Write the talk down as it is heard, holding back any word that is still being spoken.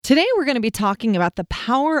Today, we're going to be talking about the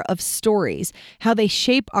power of stories, how they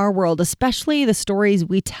shape our world, especially the stories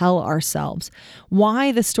we tell ourselves,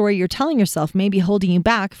 why the story you're telling yourself may be holding you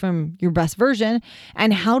back from your best version,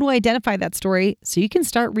 and how to identify that story so you can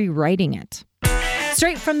start rewriting it.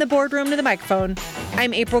 Straight from the boardroom to the microphone,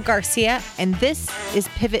 I'm April Garcia, and this is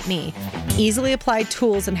Pivot Me, easily applied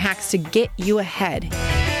tools and hacks to get you ahead.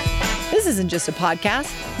 This isn't just a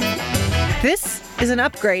podcast. This is an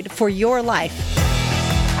upgrade for your life.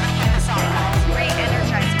 Great,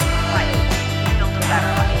 energizing life. Build a better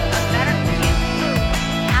life. A better you.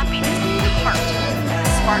 Happiness in the heart. The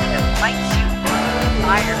spark that lights you.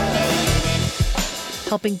 Fire.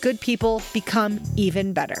 Helping good people become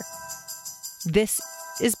even better. This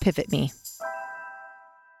is Pivot Me.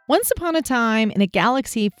 Once upon a time, in a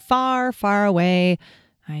galaxy far, far away,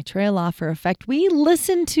 I trail off for effect, we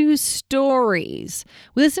listen to stories.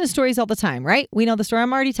 We listen to stories all the time, right? We know the story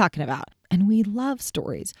I'm already talking about. And we love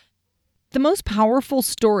stories. The most powerful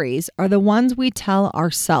stories are the ones we tell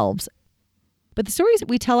ourselves. But the stories that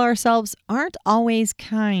we tell ourselves aren't always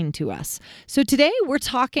kind to us. So today we're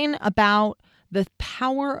talking about the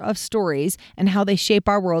power of stories and how they shape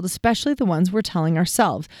our world, especially the ones we're telling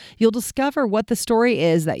ourselves. You'll discover what the story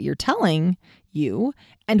is that you're telling you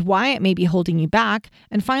and why it may be holding you back.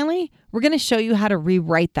 And finally, we're going to show you how to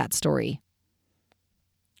rewrite that story.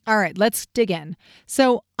 All right, let's dig in.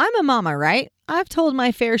 So I'm a mama, right? I've told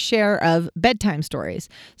my fair share of bedtime stories.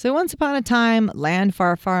 So once upon a time, land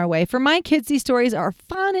far, far away. For my kids, these stories are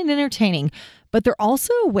fun and entertaining, but they're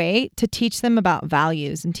also a way to teach them about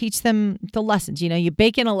values and teach them the lessons. You know, you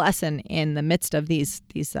bake in a lesson in the midst of these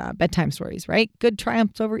bedtime stories, right? Good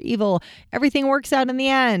triumphs over evil. Everything works out in the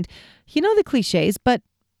end. You know the cliches, but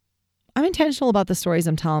I'm intentional about the stories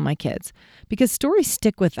I'm telling my kids because stories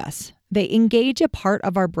stick with us. They engage a part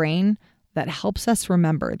of our brain that helps us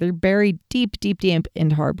remember. They're buried deep, deep, deep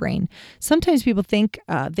into our brain. Sometimes people think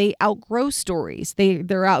they outgrow stories.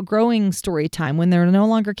 They're outgrowing story time when they're no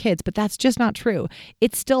longer kids, but that's just not true.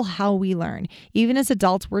 It's still how we learn. Even as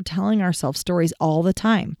adults, we're telling ourselves stories all the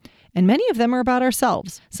time. And many of them are about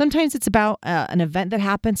ourselves. Sometimes it's about an event that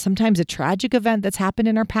happened, sometimes a tragic event that's happened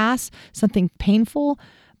in our past, something painful,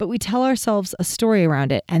 but we tell ourselves a story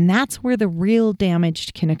around it, and that's where the real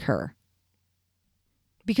damage can occur.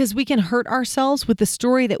 Because we can hurt ourselves with the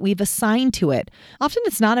story that we've assigned to it. Often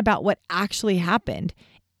it's not about what actually happened.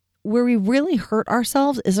 Where we really hurt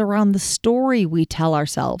ourselves is around the story we tell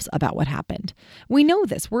ourselves about what happened. We know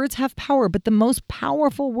this. Words have power, but the most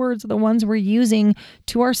powerful words are the ones we're using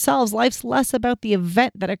to ourselves. Life's less about the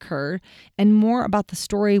event that occurred and more about the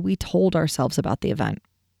story we told ourselves about the event.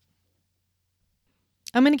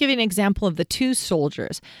 I'm going to give you an example of the two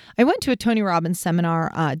soldiers. I went to a Tony Robbins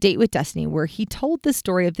seminar, Date with Destiny, where he told the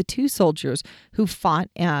story of the two soldiers who fought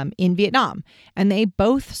in Vietnam, and they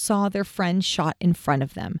both saw their friends shot in front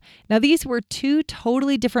of them. Now, these were two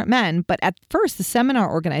totally different men, but at first, the seminar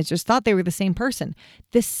organizers thought they were the same person.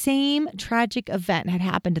 The same tragic event had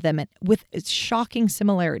happened to them with shocking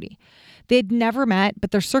similarity. They had never met,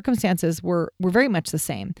 but their circumstances were very much the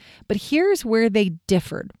same. But here's where they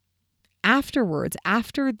differed. Afterwards,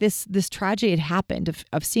 after this tragedy had happened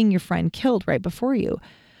of seeing your friend killed right before you,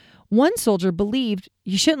 one soldier believed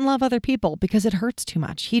you shouldn't love other people because it hurts too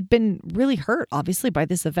much. He'd been really hurt, obviously, by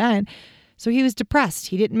this event. So he was depressed.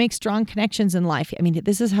 He didn't make strong connections in life. I mean,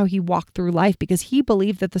 this is how he walked through life because he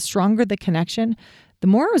believed that the stronger the connection, the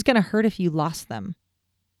more it was going to hurt if you lost them.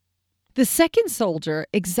 The second soldier,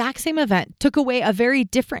 exact same event, took away a very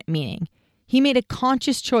different meaning. He made a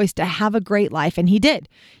conscious choice to have a great life, and he did.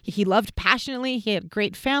 He loved passionately. He had a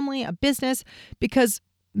great family, a business, because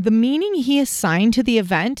the meaning he assigned to the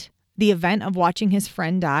event of watching his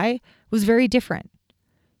friend die, was very different.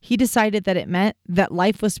 He decided that it meant that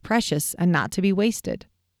life was precious and not to be wasted.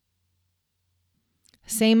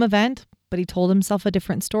 Same event, but he told himself a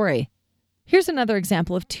different story. Here's another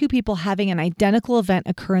example of two people having an identical event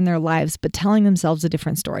occur in their lives, but telling themselves a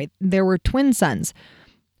different story. There were twin sons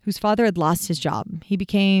whose father had lost his job. He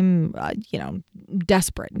became,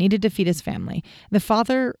 desperate, needed to feed his family. The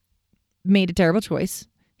father made a terrible choice.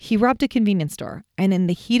 He robbed a convenience store and in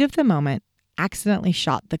the heat of the moment, accidentally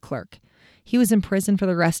shot the clerk. He was in prison for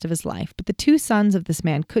the rest of his life, but the two sons of this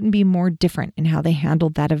man couldn't be more different in how they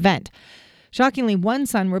handled that event. Shockingly, one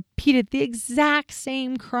son repeated the exact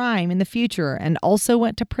same crime in the future and also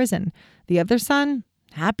went to prison. The other son,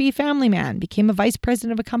 happy family man, became a vice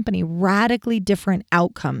president of a company. Radically different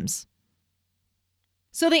outcomes.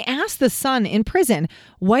 So they asked the son in prison,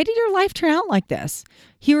 "Why did your life turn out like this?"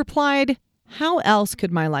 He replied, "How else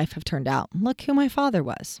could my life have turned out? Look who my father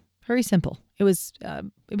was." Very simple. It was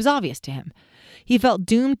obvious to him. He felt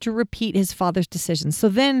doomed to repeat his father's decisions. So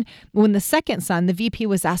then when the second son, the VP,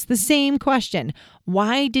 was asked the same question,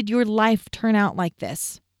 why did your life turn out like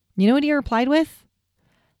this? You know what he replied with?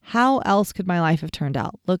 How else could my life have turned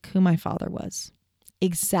out? Look who my father was.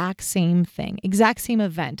 Exact same thing, exact same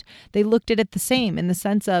event. They looked at it the same in the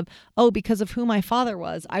sense of, oh, because of who my father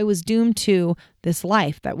was, I was doomed to this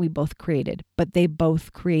life that we both created. But they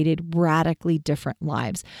both created radically different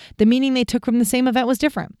lives. The meaning they took from the same event was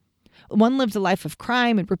different. One lived a life of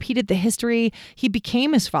crime and repeated the history. He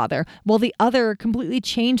became his father, while the other completely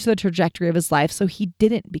changed the trajectory of his life so he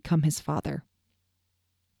didn't become his father.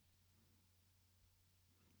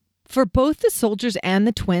 For both the soldiers and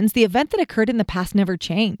the twins, the event that occurred in the past never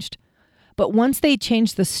changed. But once they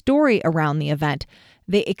changed the story around the event,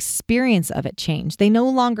 the experience of it changed. They no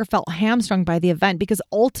longer felt hamstrung by the event because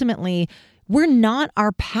ultimately, we're not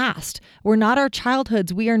our past. We're not our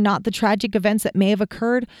childhoods. We are not the tragic events that may have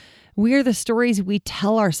occurred. We are the stories we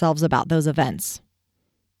tell ourselves about those events.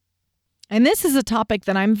 And this is a topic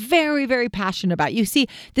that I'm very, very passionate about. You see,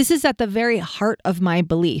 this is at the very heart of my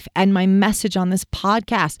belief and my message on this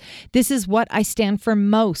podcast. This is what I stand for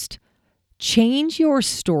most. Change your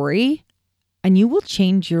story and you will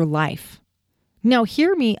change your life. Now,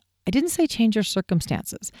 hear me. I didn't say change your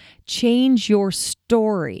circumstances. Change your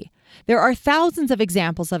story. There are thousands of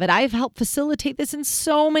examples of it. I've helped facilitate this in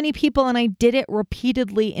so many people, and I did it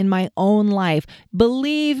repeatedly in my own life.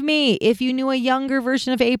 Believe me, if you knew a younger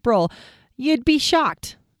version of April, you'd be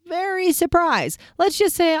shocked. Very surprised. Let's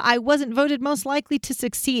just say I wasn't voted most likely to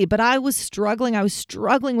succeed, but I was struggling. I was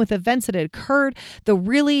struggling with events that had occurred.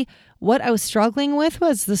 What I was struggling with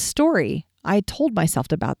was the story I told myself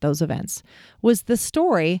about those events, was the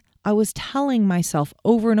story I was telling myself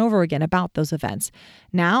over and over again about those events.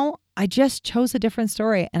 Now, I just chose a different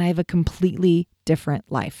story and I have a completely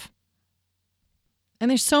different life. And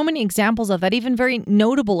there's so many examples of that, even very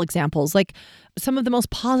notable examples, like some of the most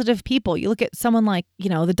positive people. You look at someone like,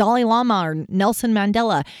 the Dalai Lama or Nelson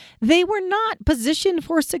Mandela. They were not positioned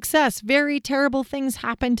for success. Very terrible things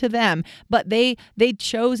happened to them, but they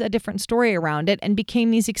chose a different story around it and became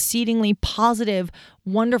these exceedingly positive,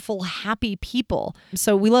 wonderful, happy people.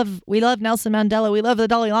 So we love Nelson Mandela. We love the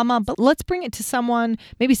Dalai Lama, but let's bring it to someone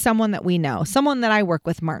that we know, someone that I work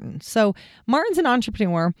with, Martin. So Martin's an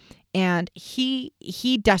entrepreneur. And he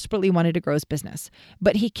desperately wanted to grow his business,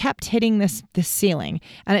 but he kept hitting this ceiling.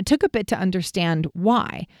 And it took a bit to understand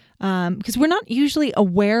why, because we're not usually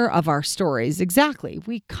aware of our stories. Exactly.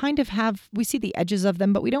 We see the edges of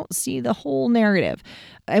them, but we don't see the whole narrative.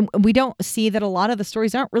 And we don't see that a lot of the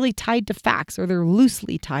stories aren't really tied to facts, or they're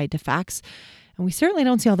loosely tied to facts. And we certainly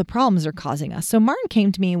don't see all the problems they're causing us. So Martin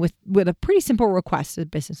came to me with a pretty simple request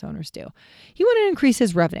that business owners do. He wanted to increase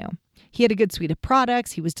his revenue. He had a good suite of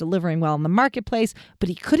products. He was delivering well in the marketplace, but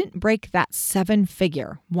he couldn't break that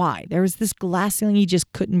 7-figure. Why? There was this glass ceiling he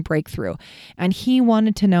just couldn't break through. And he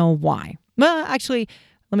wanted to know why. Well, actually,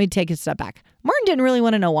 let me take a step back. Martin didn't really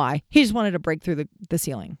want to know why. He just wanted to break through the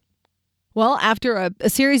ceiling. Well, after a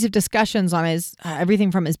series of discussions on his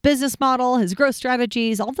everything from his business model, his growth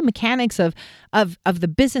strategies, all the mechanics of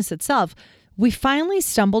the business itself, we finally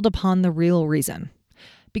stumbled upon the real reason.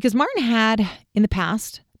 Because Martin had, in the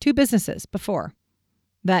past, 2 businesses before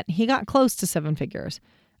that he got close to 7 figures,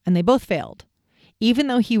 and they both failed. Even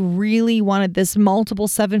though he really wanted this multiple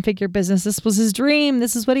 7-figure business, this was his dream.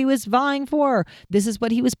 This is what he was vying for. This is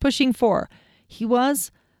what he was pushing for. He was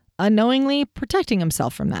unknowingly protecting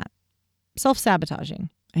himself from that, self-sabotaging,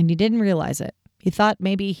 and he didn't realize it. He thought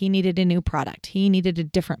maybe he needed a new product. He needed a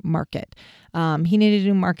different market. He needed a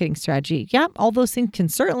new marketing strategy. Yeah, all those things can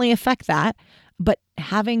certainly affect that. But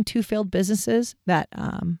having 2 failed businesses that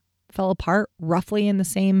fell apart roughly in the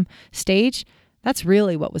same stage, that's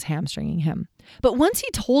really what was hamstringing him. But once he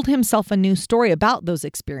told himself a new story about those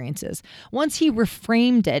experiences, once he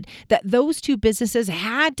reframed it, that those 2 businesses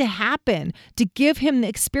had to happen to give him the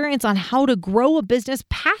experience on how to grow a business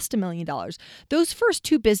past $1 million. Those first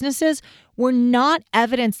 2 businesses were not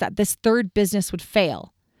evidence that this third business would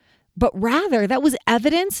fail, but rather that was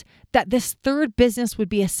evidence that this third business would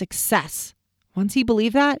be a success. Once he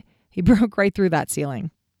believed that, he broke right through that ceiling.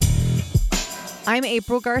 I'm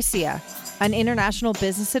April Garcia, an international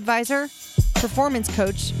business advisor, performance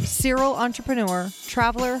coach, serial entrepreneur,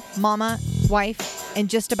 traveler, mama, wife, and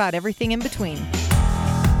just about everything in between.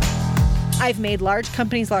 I've made large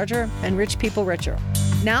companies larger and rich people richer.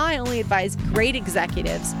 Now I only advise great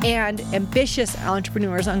executives and ambitious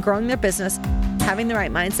entrepreneurs on growing their business, having the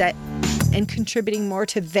right mindset, and contributing more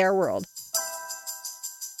to their world.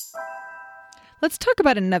 Let's talk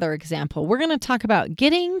about another example. We're going to talk about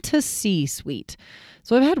getting to C-suite.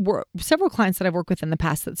 So I've had several clients that I've worked with in the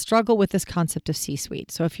past that struggle with this concept of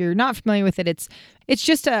C-suite. So if you're not familiar with it, it's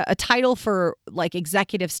just a title for like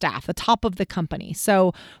executive staff, the top of the company.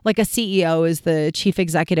 So like a CEO is the chief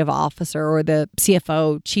executive officer or the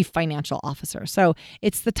CFO, chief financial officer. So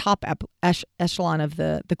it's the top echelon of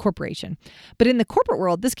the corporation. But in the corporate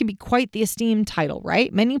world, this can be quite the esteemed title,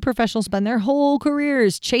 right? Many professionals spend their whole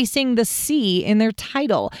careers chasing the C in their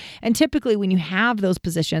title. And typically when you have those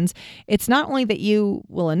positions, it's not only that you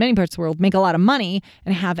will, in many parts of the world, make a lot of money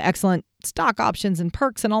and have excellent stock options and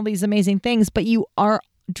perks and all these amazing things, but you are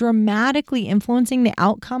dramatically influencing the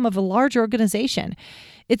outcome of a large organization.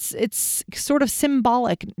 It's sort of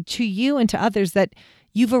symbolic to you and to others that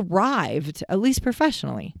you've arrived, at least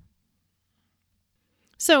professionally.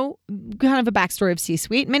 So, kind of a backstory of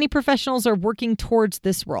C-suite. Many professionals are working towards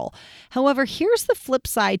this role. However, here's the flip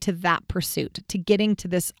side to that pursuit, to getting to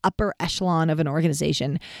this upper echelon of an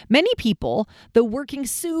organization. Many people, though working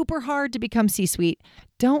super hard to become C-suite,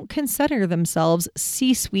 don't consider themselves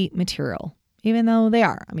C-suite material, even though they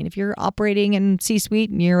are. I mean, if you're operating in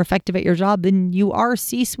C-suite and you're effective at your job, then you are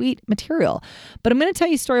C-suite material. But I'm going to tell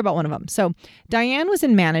you a story about one of them. So, Diane was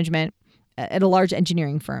in management at a large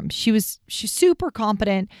engineering firm. She's super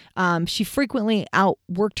competent. She frequently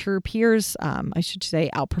outworked her peers. I should say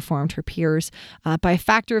outperformed her peers by a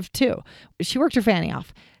factor of 2. She worked her fanny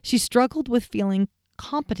off. She struggled with feeling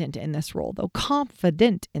competent in this role, though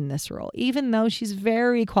confident in this role, even though she's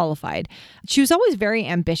very qualified. She was always very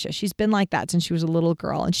ambitious. She's been like that since she was a little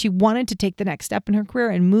girl, and she wanted to take the next step in her career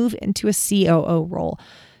and move into a COO role.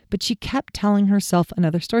 But she kept telling herself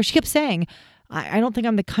another story. She kept saying, I don't think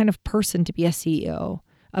I'm the kind of person to be a CEO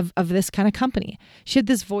of this kind of company. She had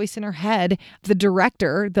this voice in her head. The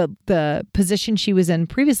director, the position she was in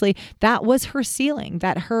previously, that was her ceiling,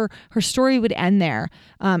 that her story would end there.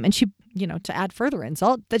 And she, to add further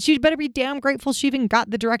insult, that she'd better be damn grateful she even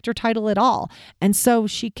got the director title at all. And so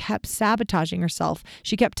she kept sabotaging herself.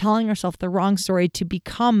 She kept telling herself the wrong story to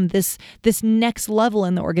become this next level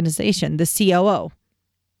in the organization, the COO.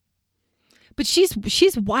 But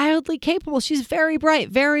she's wildly capable. She's very bright,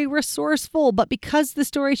 very resourceful. But because the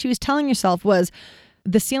story she was telling herself was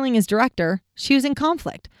the ceiling is director, she was in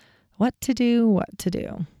conflict. What to do?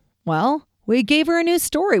 Well, we gave her a new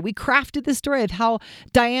story. We crafted the story of how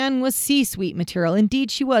Diane was C-suite material. Indeed,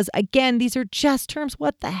 she was. Again, these are just terms.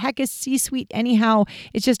 What the heck is C-suite anyhow?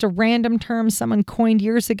 It's just a random term someone coined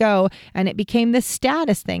years ago, and it became this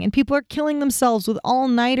status thing. And people are killing themselves with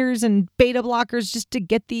all-nighters and beta blockers just to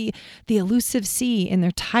get the elusive C in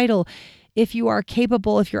their title. If you are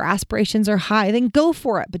capable, if your aspirations are high, then go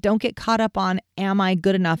for it. But don't get caught up on, am I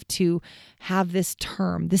good enough to have this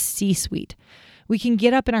term, this C-suite? We can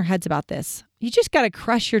get up in our heads about this. You just got to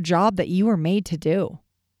crush your job that you were made to do.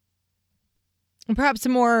 And perhaps a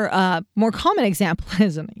more common example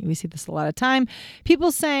is, and we see this a lot of time,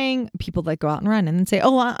 people that go out and run and then say,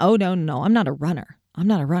 no, I'm not a runner. I'm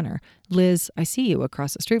not a runner. Liz, I see you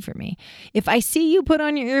across the street from me. If I see you put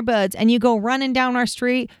on your earbuds and you go running down our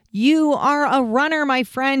street, you are a runner, my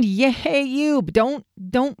friend. Yay, you. Don't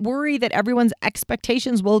worry that everyone's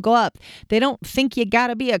expectations will go up. They don't think you got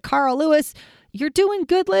to be a Carl Lewis. You're doing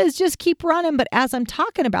good, Liz. Just keep running. But as I'm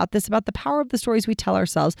talking about this, about the power of the stories we tell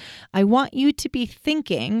ourselves, I want you to be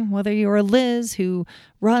thinking, whether you're a Liz who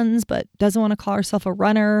runs but doesn't want to call herself a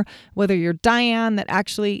runner, whether you're Diane that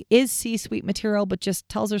actually is C-suite material but just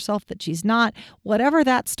tells herself that she's not, whatever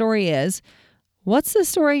that story is, what's the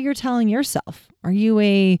story you're telling yourself? Are you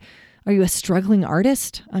a struggling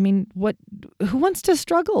artist? I mean, who wants to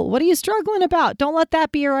struggle? What are you struggling about? Don't let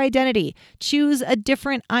that be your identity. Choose a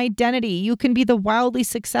different identity. You can be the wildly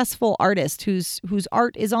successful artist whose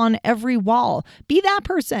art is on every wall. Be that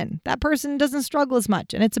person. That person doesn't struggle as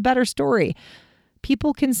much, and it's a better story.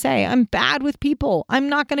 People can say, I'm bad with people. I'm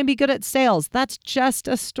not going to be good at sales. That's just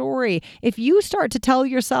a story. If you start to tell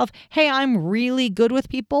yourself, hey, I'm really good with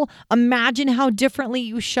people, imagine how differently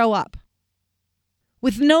you show up.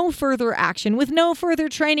 With no further action, with no further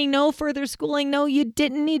training, no further schooling. No, you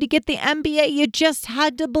didn't need to get the MBA. You just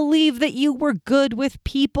had to believe that you were good with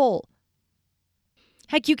people.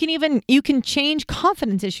 Heck, you can change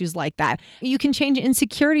confidence issues like that. You can change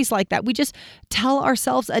insecurities like that. We just tell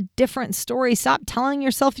ourselves a different story. Stop telling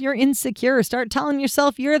yourself you're insecure. Start telling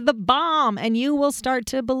yourself you're the bomb, and you will start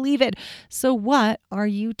to believe it. So what are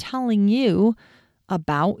you telling you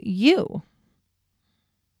about you?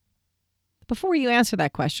 Before you answer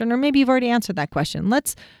that question, or maybe you've already answered that question,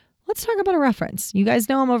 let's Let's talk about a reference. You guys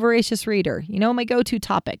know I'm a voracious reader. You know my go-to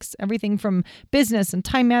topics, everything from business and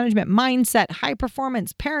time management, mindset, high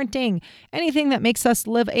performance, parenting, anything that makes us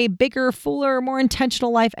live a bigger, fuller, more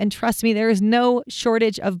intentional life. And trust me, there is no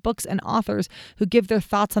shortage of books and authors who give their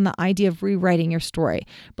thoughts on the idea of rewriting your story.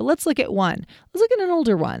 But let's look at one. Let's look at an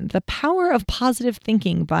older one, The Power of Positive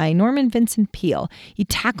Thinking by Norman Vincent Peale. He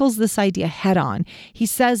tackles this idea head on. He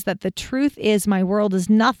says that the truth is my world is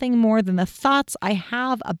nothing more than the thoughts I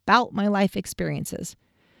have about my life experiences.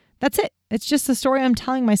 That's it. It's just the story I'm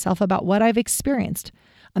telling myself about what I've experienced.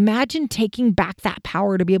 Imagine taking back that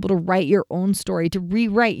power to be able to write your own story, to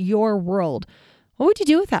rewrite your world. What would you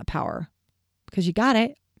do with that power? Because you got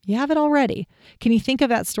it. You have it already. Can you think of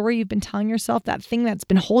that story you've been telling yourself, that thing that's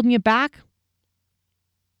been holding you back?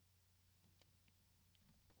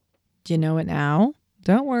 Do you know it now?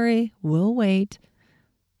 Don't worry. We'll wait.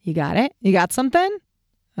 You got it? You got something?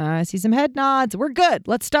 I see some head nods. We're good.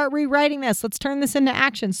 Let's start rewriting this. Let's turn this into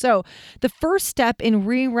action. So the first step in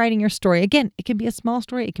rewriting your story, again, it can be a small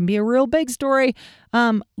story. It can be a real big story.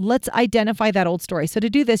 Let's identify that old story. So to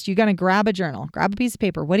do this, you're going to grab a journal, grab a piece of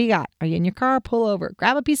paper. What do you got? Are you in your car? Pull over,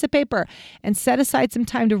 grab a piece of paper and set aside some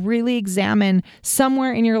time to really examine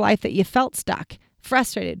somewhere in your life that you felt stuck,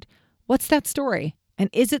 frustrated. What's that story? And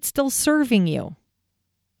is it still serving you?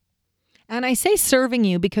 And I say serving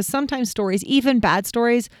you because sometimes stories, even bad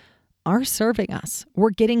stories, are serving us.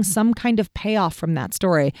 We're getting some kind of payoff from that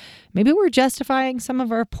story. Maybe we're justifying some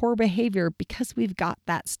of our poor behavior because we've got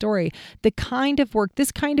that story. This kind of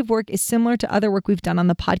work is similar to other work we've done on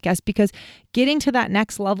the podcast because getting to that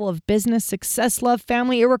next level of business, success, love,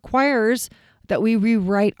 family, it requires that we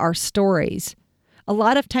rewrite our stories. A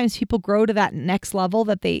lot of times people grow to that next level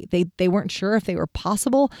that they weren't sure if they were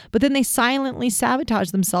possible, but then they silently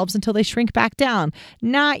sabotage themselves until they shrink back down.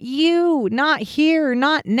 Not you, not here,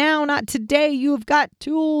 not now, not today. You have got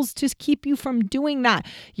tools to keep you from doing that.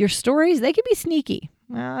 Your stories, they can be sneaky.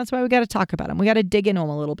 Well, that's why we got to talk about them. We got to dig into them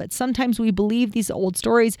a little bit. Sometimes we believe these old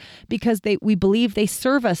stories because we believe they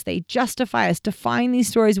serve us. They justify us. To find these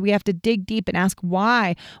stories, we have to dig deep and ask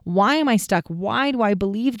why. Why am I stuck? Why do I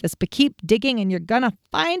believe this? But keep digging and you're going to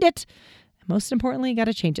find it. Most importantly, you got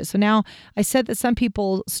to change it. So now I said that some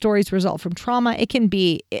people's stories result from trauma. It can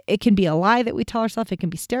be a lie that we tell ourselves. It can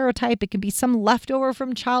be stereotype. It can be some leftover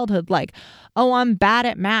from childhood, like, oh, I'm bad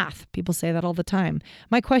at math. People say that all the time.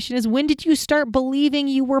 My question is, when did you start believing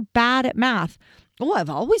you were bad at math? Oh, I've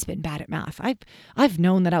always been bad at math. I've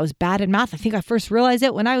known that I was bad at math. I think I first realized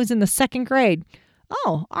it when I was in the second grade.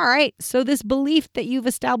 Oh, all right. So this belief that you've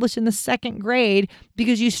established in the second grade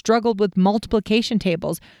because you struggled with multiplication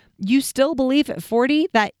tables, you still believe at 40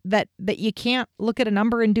 that you can't look at a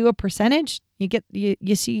number and do a percentage?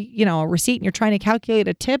 You see, a receipt and you're trying to calculate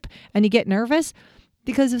a tip and you get nervous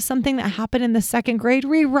because of something that happened in the second grade.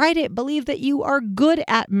 Rewrite it. Believe that you are good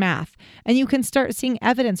at math and you can start seeing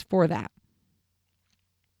evidence for that.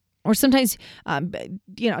 Or sometimes,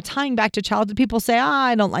 tying back to childhood, people say,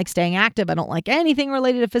 I don't like staying active. I don't like anything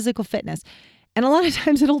related to physical fitness. And a lot of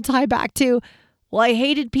times it'll tie back to, well, I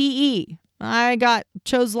hated PE. I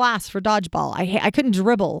chose last for dodgeball. I couldn't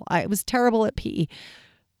dribble. I was terrible at PE.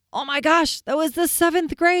 Oh my gosh, that was the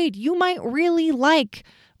 7th grade. You might really like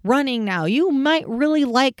running now. You might really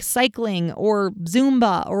like cycling or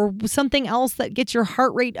Zumba or something else that gets your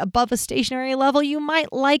heart rate above a stationary level. You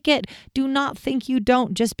might like it. Do not think you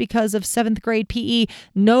don't just because of 7th grade PE.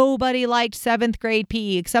 Nobody liked 7th grade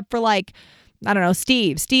PE except for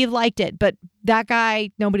Steve. Steve liked it, but that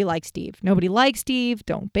guy, nobody likes Steve. Nobody likes Steve.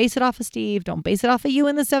 Don't base it off of Steve. Don't base it off of you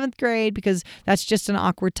in the 7th grade because that's just an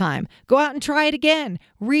awkward time. Go out and try it again.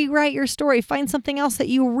 Rewrite your story. Find something else that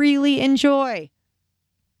you really enjoy.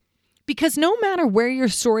 Because no matter where your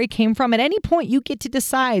story came from, at any point you get to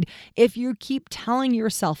decide if you keep telling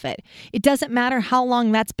yourself it. It doesn't matter how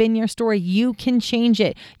long that's been your story. You can change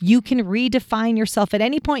it. You can redefine yourself. At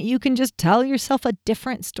any point, you can just tell yourself a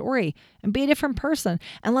different story and be a different person.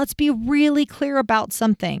 And let's be really clear about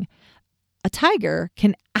something. A tiger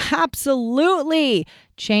can absolutely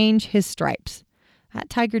change his stripes. That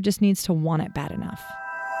tiger just needs to want it bad enough.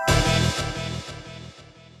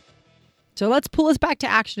 So let's pull us back to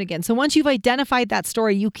action again. So once you've identified that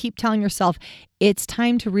story, you keep telling yourself it's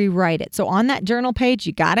time to rewrite it. So on that journal page,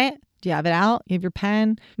 you got it? Do you have it out? You have your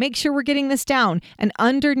pen? Make sure we're getting this down. And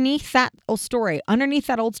underneath that old story,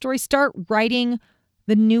 start writing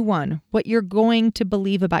the new one, what you're going to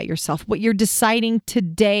believe about yourself, what you're deciding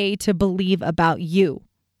today to believe about you.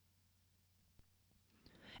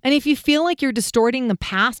 And if you feel like you're distorting the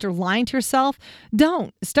past or lying to yourself,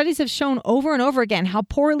 don't. Studies have shown over and over again how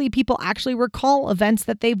poorly people actually recall events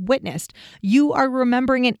that they've witnessed. You are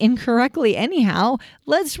remembering it incorrectly anyhow.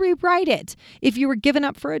 Let's rewrite it. If you were given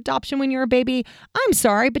up for adoption when you were a baby, I'm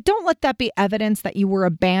sorry, but don't let that be evidence that you were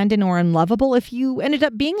abandoned or unlovable. If you ended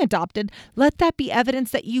up being adopted, let that be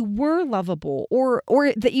evidence that you were lovable or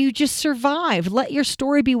that you just survived. Let your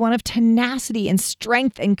story be one of tenacity and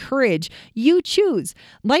strength and courage. You choose.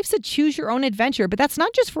 Life's a choose your own adventure, but that's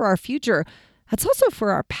not just for our future. That's also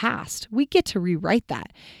for our past. We get to rewrite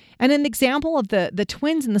that. And an example of the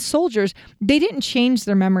twins and the soldiers, they didn't change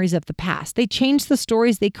their memories of the past. They changed the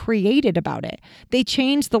stories they created about it. They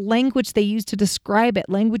changed the language they used to describe it.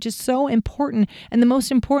 Language is so important. And the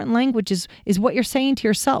most important language is what you're saying to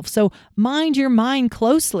yourself. So mind your mind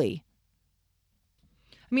closely.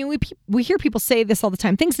 I mean, we hear people say this all the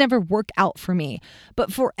time. Things never work out for me.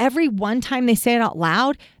 But for every one time they say it out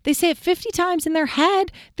loud, they say it 50 times in their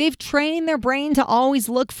head. They've trained their brain to always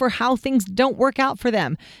look for how things don't work out for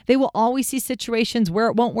them. They will always see situations where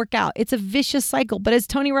it won't work out. It's a vicious cycle. But as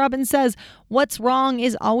Tony Robbins says, what's wrong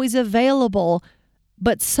is always available,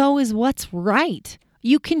 but so is what's right.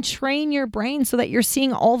 You can train your brain so that you're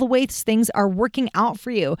seeing all the ways things are working out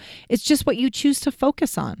for you. It's just what you choose to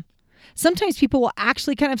focus on. Sometimes people will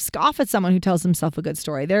actually kind of scoff at someone who tells himself a good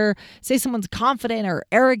story. Say someone's confident or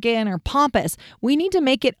arrogant or pompous. We need to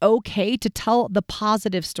make it okay to tell the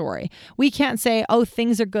positive story. We can't say, oh,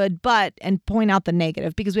 things are good, and point out the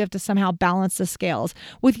negative because we have to somehow balance the scales.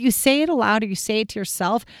 If you say it aloud or you say it to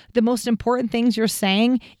yourself, the most important things you're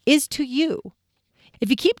saying is to you. If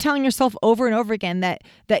you keep telling yourself over and over again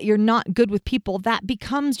that you're not good with people, that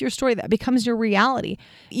becomes your story. That becomes your reality.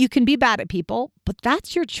 You can be bad at people, but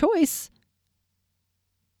that's your choice.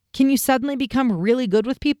 Can you suddenly become really good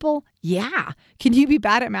with people? Yeah. Can you be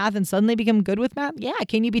bad at math and suddenly become good with math? Yeah.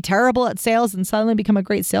 Can you be terrible at sales and suddenly become a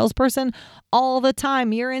great salesperson? All the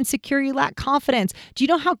time. You're insecure. You lack confidence. Do you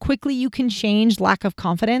know how quickly you can change lack of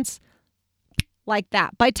confidence? Like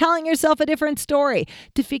that, by telling yourself a different story.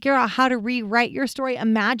 To figure out how to rewrite your story,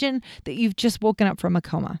 imagine that you've just woken up from a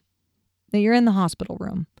coma, that you're in the hospital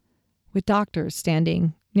room with doctors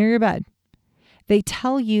standing near your bed. They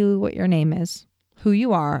tell you what your name is, who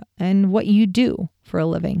you are, and what you do for a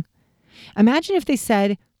living. Imagine if they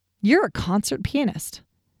said, you're a concert pianist.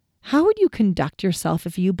 How would you conduct yourself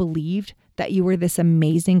if you believed that you were this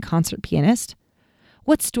amazing concert pianist?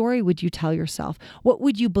 What story would you tell yourself? What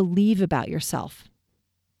would you believe about yourself?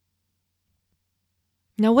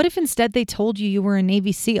 Now, what if instead they told you you were a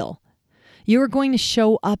Navy SEAL? You are going to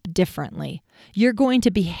show up differently. You're going to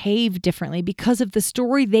behave differently because of the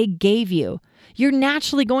story they gave you. You're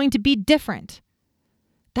naturally going to be different.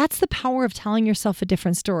 That's the power of telling yourself a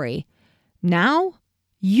different story. Now,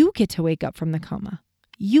 you get to wake up from the coma.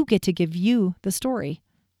 You get to give you the story.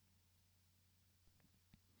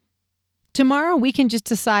 Tomorrow, we can just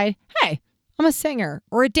decide, hey, I'm a singer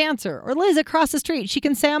or a dancer, or Liz across the street, she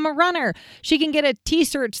can say I'm a runner. She can get a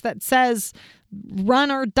t-shirt that says run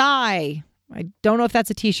or die. I don't know if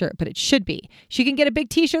that's a t-shirt, but it should be. She can get a big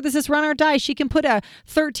t-shirt that says run or die. She can put a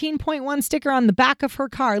 13.1 sticker on the back of her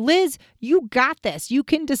car. Liz, you got this. You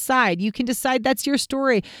can decide. You can decide that's your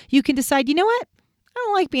story. You can decide, you know what? I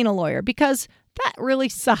don't like being a lawyer because that really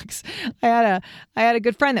sucks. I had a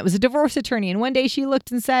good friend that was a divorce attorney, and one day she looked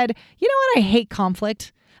and said, you know what? I hate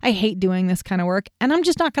conflict. I hate doing this kind of work, and I'm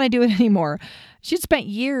just not going to do it anymore. She'd spent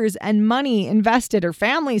years and money invested. Her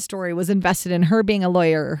family story was invested in her being a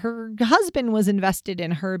lawyer. Her husband was invested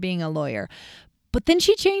in her being a lawyer. But then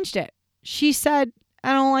she changed it. She said,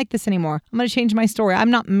 I don't like this anymore. I'm going to change my story. I'm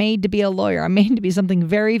not made to be a lawyer. I'm made to be something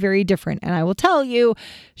very, very different. And I will tell you,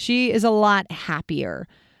 she is a lot happier.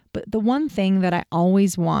 But the one thing that I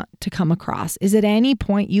always want to come across is at any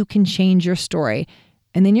point you can change your story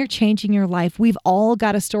and then you're changing your life. We've all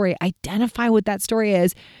got a story. Identify what that story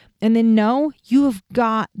is and then know you have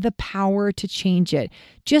got the power to change it.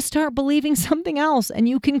 Just start believing something else and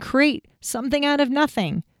you can create something out of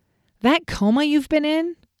nothing. That coma you've been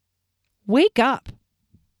in, wake up.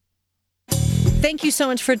 Thank you so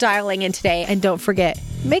much for dialing in today. And don't forget,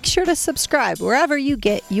 make sure to subscribe wherever you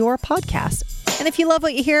get your podcast. And if you love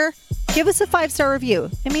what you hear, give us a 5-star review.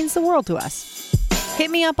 It means the world to us. Hit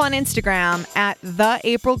me up on Instagram at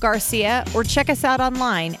 @theaprilgarcia or check us out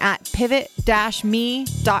online at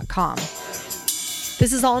pivot-me.com.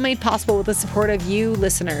 This is all made possible with the support of you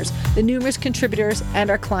listeners, the numerous contributors, and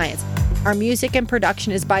our clients. Our music and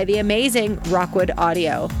production is by the amazing Rockwood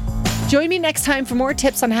Audio. Join me next time for more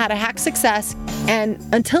tips on how to hack success. And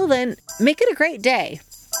until then, make it a great day.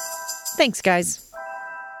 Thanks, guys.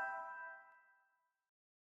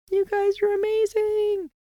 You guys are amazing.